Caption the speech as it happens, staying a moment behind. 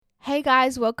Hey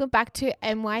guys, welcome back to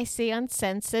NYC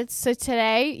Uncensored. So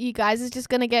today you guys are just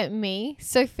going to get me,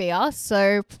 Sophia.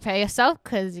 So prepare yourself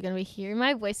because you're going to be hearing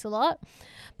my voice a lot.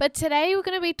 But today we're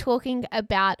going to be talking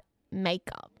about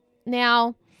makeup.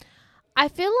 Now, I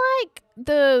feel like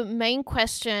the main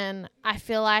question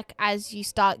as you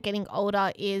start getting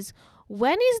older is,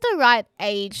 when is the right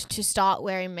age to start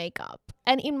wearing makeup?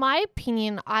 And in my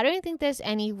opinion, I don't think there's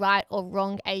any right or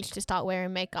wrong age to start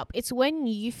wearing makeup. It's when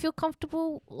you feel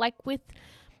comfortable with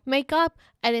makeup,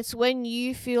 and it's when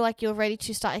you feel like you're ready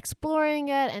to start exploring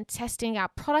it and testing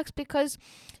out products, because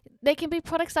there can be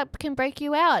products that can break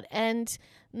you out and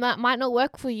that might not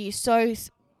work for you. So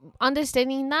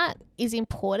understanding that is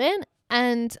important,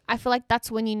 and I feel like that's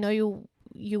when you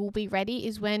will be ready,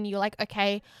 is when you're like,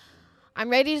 okay, I'm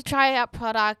ready to try out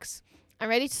products. I'm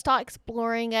ready to start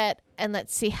exploring it, and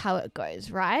let's see how it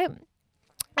goes, right?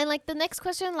 And the next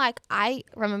question I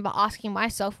remember asking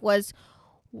myself was,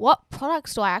 what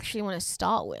products do I actually want to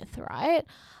start with, right?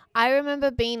 I remember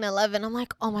being 11, I'm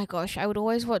like, oh my gosh, I would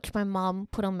always watch my mom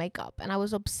put on makeup and I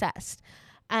was obsessed.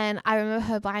 And I remember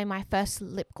her buying my first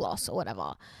lip gloss or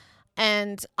whatever.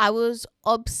 And I was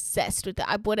obsessed with it.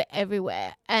 I bought it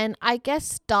everywhere. And I guess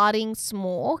starting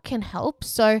small can help.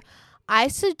 So I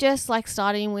suggest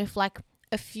starting with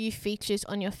a few features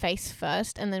on your face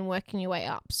first and then working your way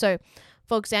up. So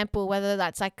for example, whether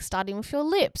that's starting with your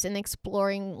lips and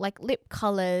exploring lip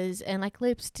colors and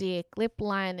lipstick, lip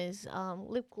liners,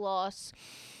 lip gloss,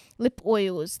 lip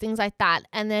oils, things like that.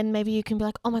 And then maybe you can be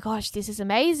like, oh my gosh, this is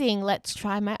amazing. Let's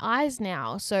try my eyes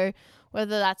now. So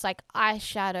whether that's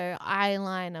eyeshadow,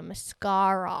 eyeliner,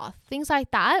 mascara, things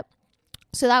like that.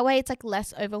 So that way it's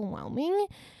less overwhelming.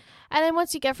 And then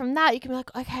once you get from that, you can be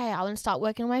like, okay, I want to start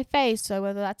working on my face. So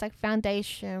whether that's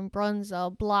foundation,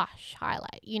 bronzer, blush,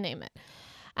 highlight, you name it.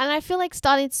 And I feel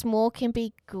starting small can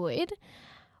be good.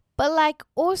 But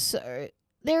also,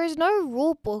 there is no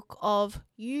rule book of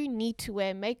you need to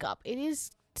wear makeup. It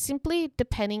is simply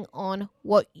depending on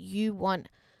what you want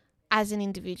as an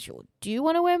individual. Do you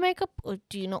want to wear makeup or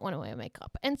do you not want to wear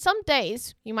makeup? And some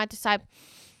days you might decide,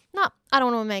 no, I don't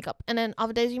want to wear makeup. And then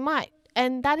other days you might.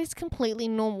 And that is completely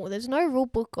normal. There's no rule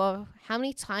book of how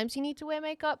many times you need to wear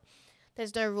makeup.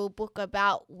 There's no rule book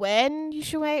about when you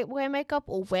should wear makeup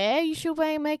or where you should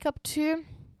wear makeup to.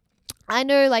 I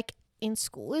know in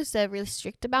schools they're really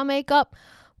strict about makeup.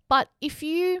 But if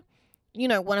you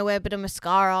want to wear a bit of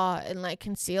mascara and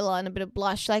concealer and a bit of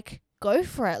blush, go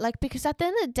for it. Because at the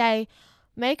end of the day,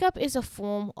 makeup is a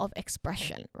form of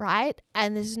expression, right?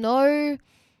 And there's no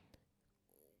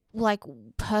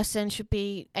person should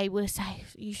be able to say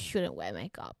you shouldn't wear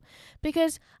makeup,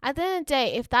 because at the end of the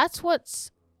day, if that's what's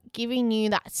giving you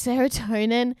that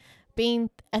serotonin, being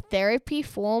a therapy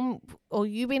form, or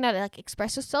you being able to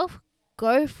express yourself,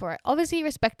 go for it. Obviously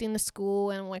respecting the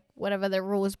school and whatever the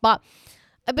rules, but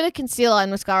a bit of concealer and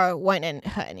mascara won't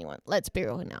hurt anyone. Let's be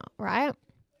real now, right?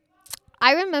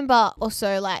 I remember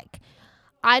also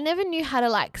I never knew how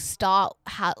to start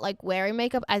wearing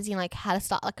makeup, as in how to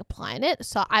start applying it.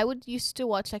 So I would used to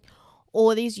watch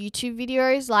all these YouTube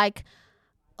videos,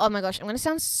 oh my gosh, I'm gonna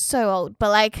sound so old,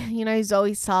 but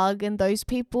Zoe Sugg and those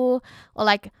people,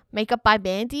 or Makeup by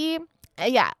Mandy.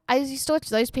 Yeah, I used to watch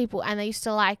those people, and they used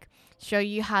to show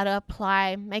you how to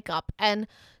apply makeup. And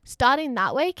starting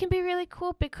that way can be really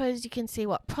cool, because you can see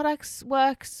what products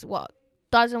works, what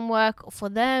doesn't work for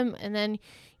them, and then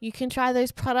you can try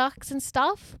those products and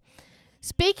stuff.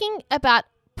 Speaking about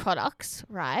products,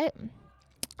 right,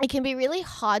 it can be really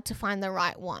hard to find the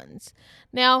right ones.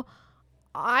 Now,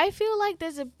 I feel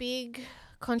there's a big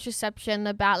contraception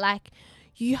about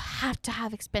you have to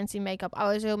have expensive makeup,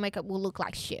 otherwise your makeup will look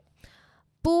like shit.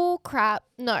 Bull crap.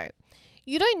 No,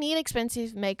 you don't need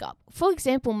expensive makeup. For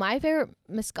example, my favorite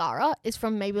mascara is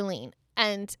from Maybelline,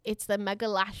 and it's the Mega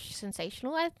Lash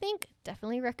Sensational, I think.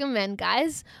 Definitely recommend,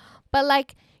 guys.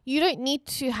 But you don't need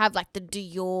to have the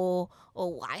Dior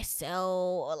or YSL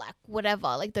or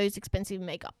whatever, those expensive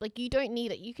makeup. You don't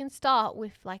need it. You can start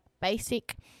with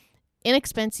basic,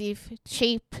 inexpensive,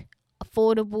 cheap,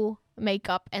 affordable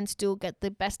makeup and still get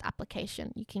the best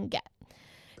application you can get.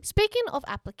 Speaking of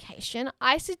application,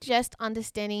 I suggest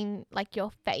understanding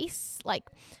your face,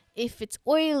 if it's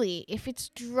oily, if it's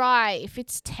dry, if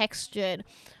it's textured,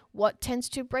 what tends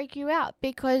to break you out,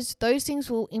 because those things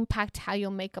will impact how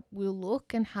your makeup will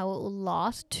look and how it will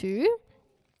last too.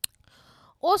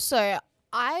 Also,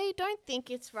 I don't think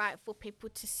it's right for people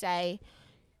to say,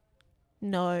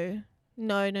 no,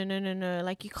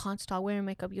 you can't start wearing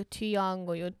makeup, you're too young,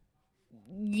 or you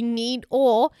need,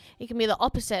 or it can be the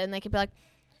opposite, and they can be like,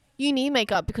 you need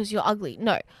makeup because you're ugly.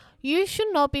 No, you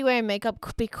should not be wearing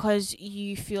makeup because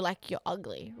you feel like you're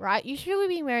ugly, right? You should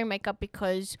be wearing makeup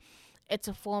because it's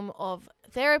a form of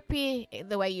therapy,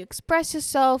 the way you express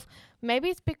yourself. Maybe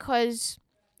it's because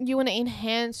you want to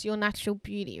enhance your natural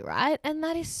beauty, right? And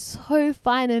that is so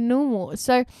fine and normal.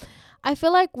 So I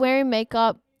feel like wearing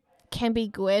makeup can be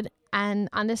good, and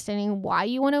understanding why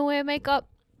you want to wear makeup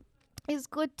is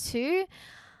good too.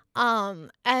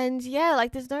 And yeah,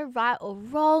 like there's no right or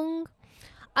wrong.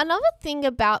 Another thing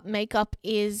about makeup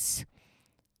is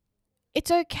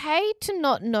it's okay to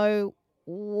not know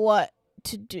what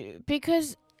to do,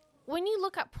 because when you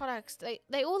look at products,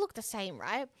 they all look the same,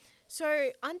 right? So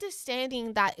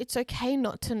understanding that it's okay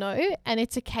not to know, and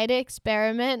it's okay to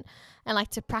experiment and like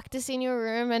to practice in your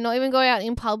room and not even go out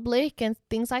in public and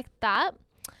things like that.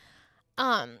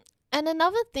 And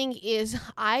another thing is,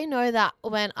 I know that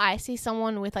when I see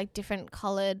someone with like different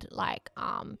colored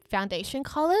foundation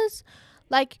colors,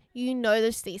 like you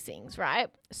notice these things, right?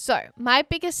 So my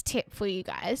biggest tip for you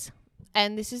guys,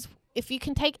 and this is, if you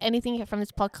can take anything from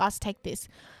this podcast, take this.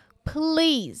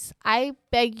 Please, I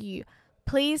beg you,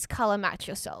 please color match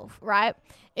yourself, right?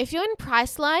 If you're in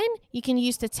Priceline, you can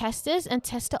use the testers and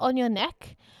test it on your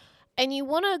neck. And you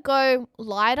want to go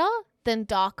lighter than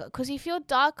darker, because if you're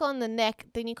dark on the neck,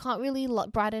 then you can't really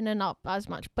brighten it up as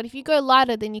much. But if you go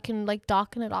lighter, then you can like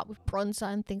darken it up with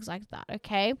bronzer and things like that,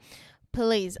 okay?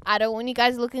 Please, I don't want you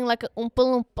guys looking like an Oompa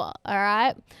Loompa, all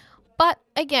right? But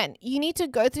again, you need to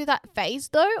go through that phase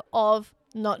though of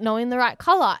not knowing the right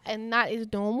color, and that is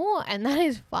normal and that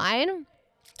is fine.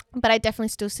 But I definitely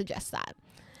still suggest that.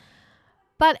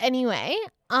 But anyway,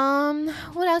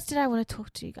 what else did I want to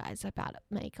talk to you guys about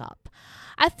makeup?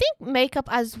 I think makeup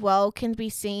as well can be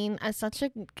seen as such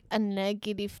a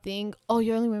negative thing. Oh,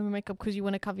 you're only wearing makeup because you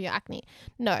want to cover your acne.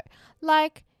 No,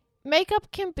 like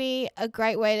makeup can be a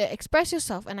great way to express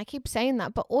yourself. And I keep saying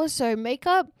that, but also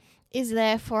makeup is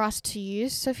there for us to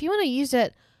use. So if you want to use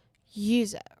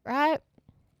it, right?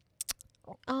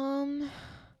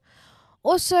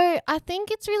 Also, I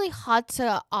think it's really hard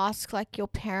to ask like your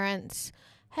parents,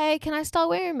 hey, can I start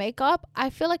wearing makeup? I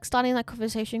feel like starting that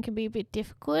conversation can be a bit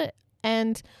difficult.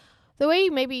 And the way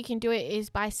maybe you can do it is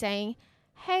by saying,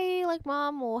 hey, like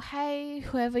mom, or hey,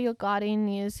 whoever your guardian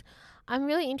is, I'm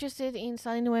really interested in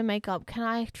starting to wear makeup. Can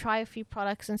I try a few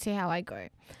products and see how I go?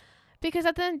 Because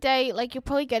at the end of the day, like you're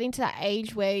probably getting to that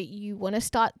age where you want to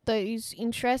start those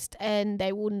interests, and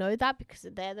they will know that because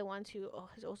they're the ones who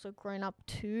has also grown up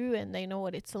too, and they know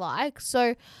what it's like.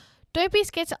 So don't be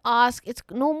scared to ask. It's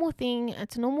a normal thing.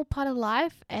 It's a normal part of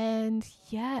life. And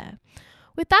yeah,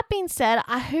 with that being said,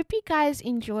 I hope you guys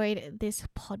enjoyed this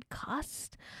podcast.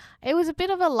 It was a bit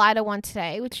of a lighter one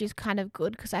today, which is kind of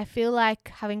good because I feel like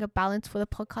having a balance for the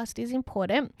podcast is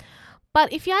important.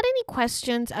 But if you had any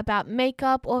questions about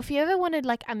makeup, or if you ever wanted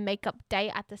like a makeup day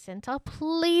at the center,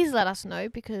 please let us know,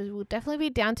 because we'll definitely be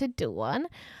down to do one.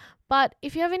 But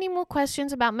if you have any more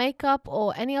questions about makeup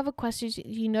or any other questions,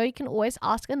 you can always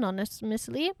ask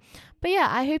anonymously. But yeah,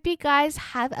 I hope you guys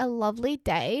have a lovely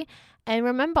day. And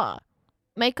remember,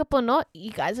 makeup or not,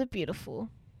 you guys are beautiful.